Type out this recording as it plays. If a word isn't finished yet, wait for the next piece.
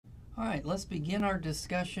All right, let's begin our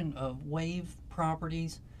discussion of wave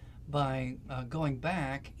properties by going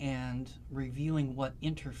back and reviewing what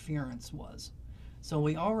interference was. So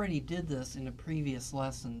we already did this in a previous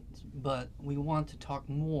lesson, but we want to talk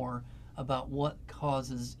more about what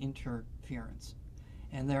causes interference.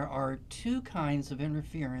 And there are two kinds of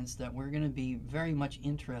interference that we're going to be very much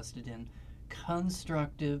interested in: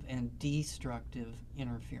 constructive and destructive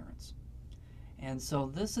interference. And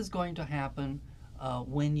so this is going to happen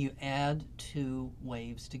when you add two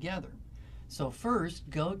waves together. So first,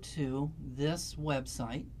 go to this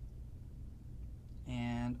website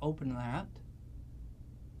and open that.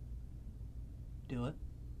 Do it.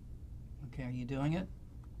 Okay, are you doing it?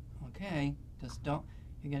 Okay, just don't.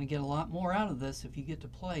 You're going to get a lot more out of this if you get to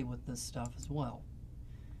play with this stuff as well.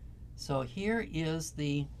 So here is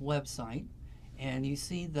the website, and you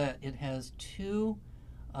see that it has two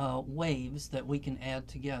waves that we can add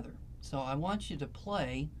together. So I want you to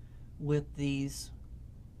play with these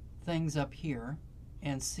things up here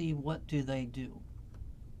and see what do they do.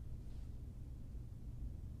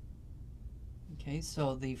 Okay,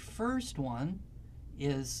 so the first one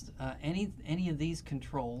is any of these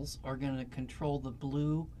controls are going to control the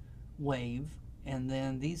blue wave, and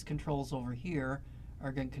then these controls over here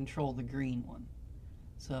are going to control the green one.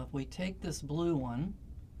 So if we take this blue one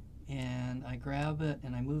and I grab it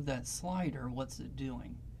and I move that slider, what's it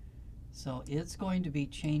doing? So it's going to be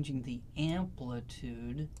changing the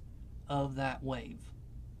amplitude of that wave.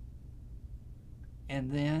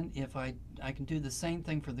 And then if I can do the same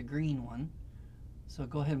thing for the green one. So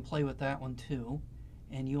go ahead and play with that one too,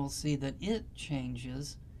 and you'll see that it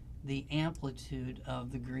changes the amplitude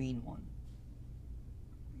of the green one.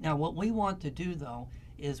 Now what we want to do though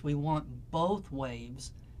is we want both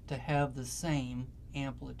waves to have the same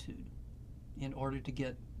amplitude in order to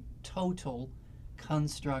get total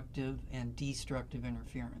constructive and destructive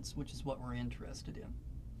interference, which is what we're interested in.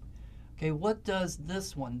 Okay, what does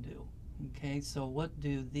this one do? Okay, so what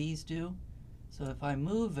do these do? So if I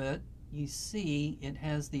move it, you see it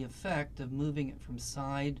has the effect of moving it from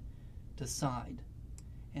side to side.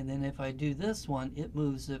 And then if I do this one, it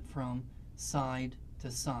moves it from side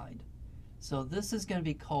to side. So this is going to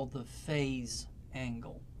be called the phase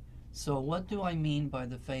angle. So what do I mean by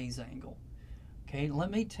the phase angle? Okay,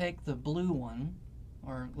 let me take the blue one,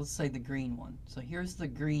 or let's say the green one. So here's the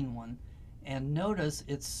green one, and notice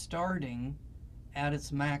it's starting at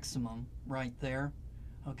its maximum right there.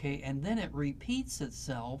 Okay, and then it repeats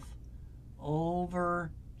itself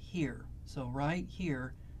over here. So right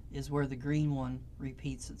here is where the green one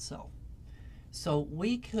repeats itself. So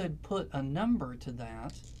we could put a number to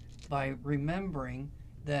that by remembering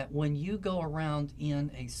that when you go around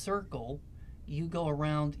in a circle, you go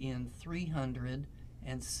around in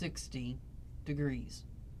 360 degrees.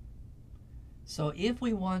 So if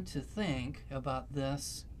we want to think about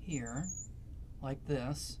this here, like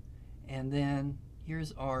this, and then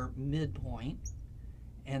here's our midpoint,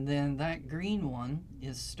 and then that green one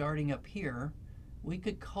is starting up here, we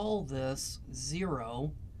could call this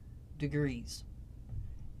 0 degrees.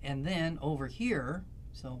 And then over here,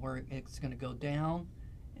 so where it's going to go down,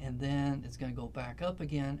 and then it's going to go back up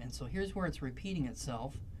again, and so here's where it's repeating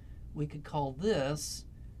itself. We could call this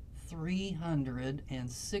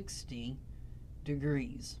 360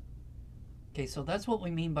 degrees. Okay, so that's what we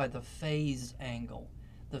mean by the phase angle.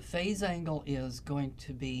 The phase angle is going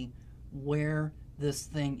to be where this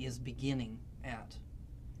thing is beginning at.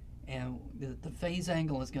 And the phase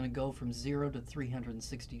angle is going to go from 0 to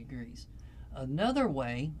 360 degrees. Another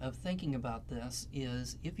way of thinking about this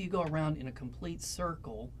is if you go around in a complete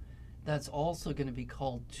circle, that's also going to be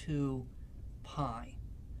called 2 pi.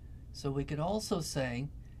 So we could also say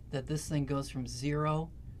that this thing goes from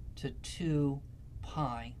 0 to 2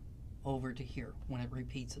 pi over to here when it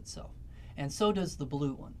repeats itself. And so does the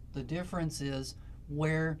blue one. The difference is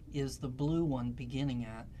where is the blue one beginning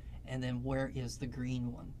at, and then where is the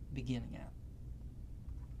green one beginning at.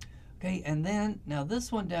 Okay, and then now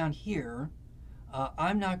this one down here,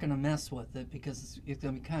 I'm not going to mess with it because it's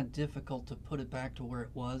going to be kind of difficult to put it back to where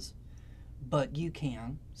it was, but you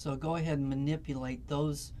can. So go ahead and manipulate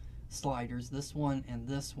those sliders, this one and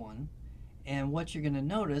this one, and what you're going to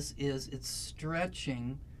notice is it's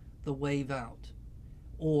stretching the wave out,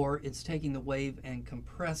 or it's taking the wave and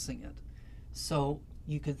compressing it. So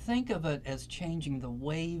you could think of it as changing the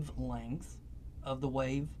wavelength of the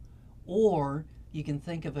wave, or you can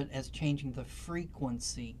think of it as changing the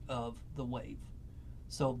frequency of the wave.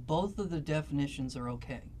 So both of the definitions are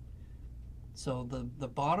okay. So the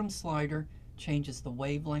bottom slider changes the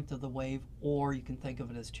wavelength of the wave, or you can think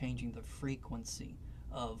of it as changing the frequency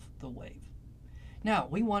of the wave. Now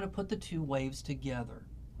we want to put the two waves together.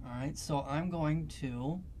 All right, so I'm going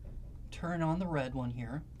to turn on the red one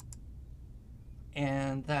here,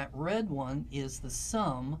 and that red one is the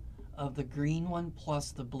sum of the green one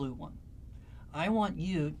plus the blue one. I want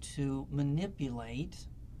you to manipulate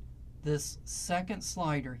this second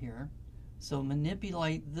slider here. So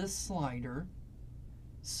manipulate this slider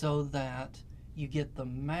so that you get the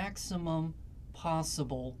maximum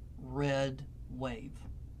possible red wave.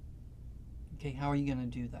 Okay, how are you going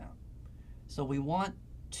to do that? So we want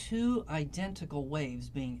two identical waves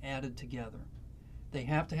being added together. They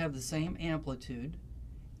have to have the same amplitude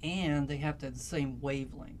and they have to have the same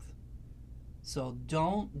wavelength. So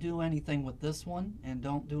don't do anything with this one and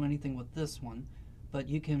don't do anything with this one, but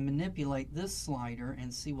you can manipulate this slider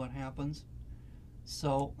and see what happens.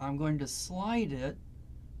 So I'm going to slide it,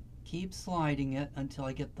 keep sliding it until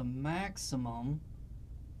I get the maximum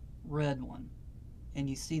red one. And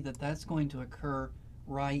you see that that's going to occur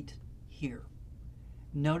right here.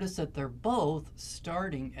 Notice that they're both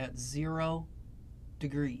starting at 0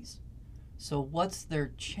 degrees. So what's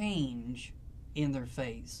their change in their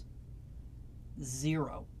phase?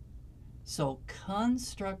 0. So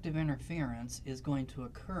constructive interference is going to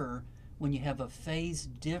occur when you have a phase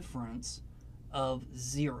difference of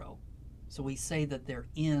 0. So we say that they're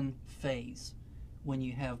in phase when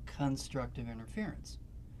you have constructive interference.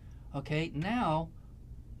 Okay, now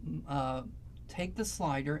take the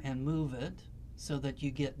slider and move it so that you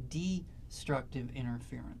get destructive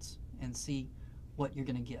interference and see what you're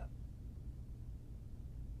going to get.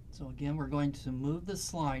 So again, we're going to move the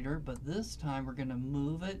slider, but this time we're going to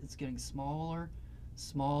move it. It's getting smaller,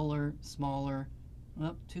 smaller, smaller.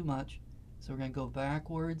 Oh, too much. So we're going to go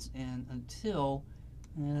backwards and until,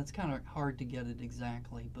 it's kind of hard to get it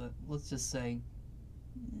exactly, but let's just say,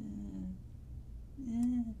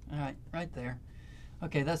 all right, right there.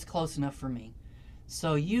 Okay, that's close enough for me.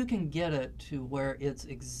 So you can get it to where it's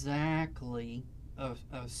exactly a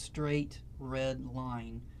straight red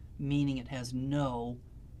line, meaning it has no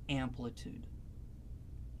amplitude.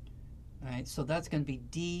 All right, so that's going to be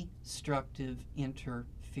destructive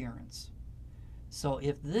interference. So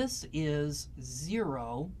if this is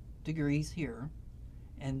 0 degrees here,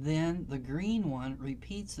 and then the green one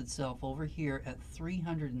repeats itself over here at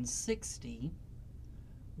 360,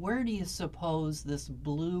 where do you suppose this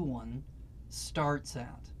blue one starts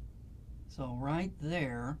at? So right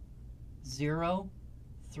there, 0,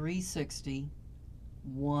 360,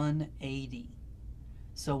 180.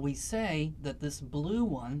 So we say that this blue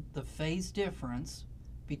one, the phase difference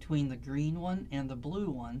between the green one and the blue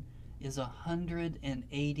one is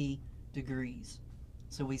 180 degrees.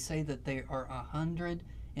 So we say that they are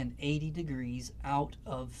 180 degrees out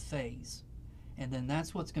of phase. And then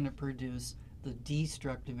that's what's going to produce the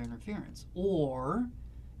destructive interference. Or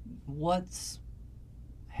what's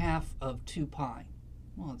half of 2 pi?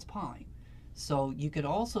 Well, it's pi. So you could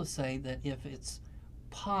also say that if it's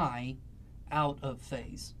pi out of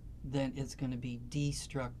phase, then it's going to be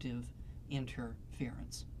destructive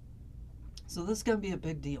interference. So this is going to be a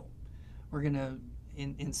big deal. We're going to,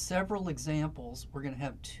 in several examples, we're going to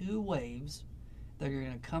have two waves that are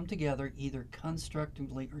going to come together either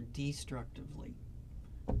constructively or destructively.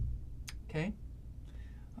 Okay?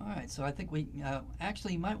 All right, so I think we,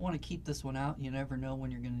 actually you might want to keep this one out. You never know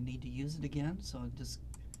when you're going to need to use it again, so just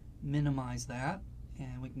minimize that,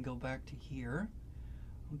 and we can go back to here.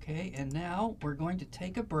 Okay, and now we're going to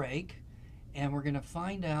take a break, and we're going to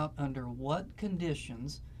find out under what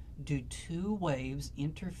conditions do two waves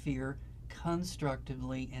interfere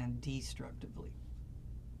constructively and destructively.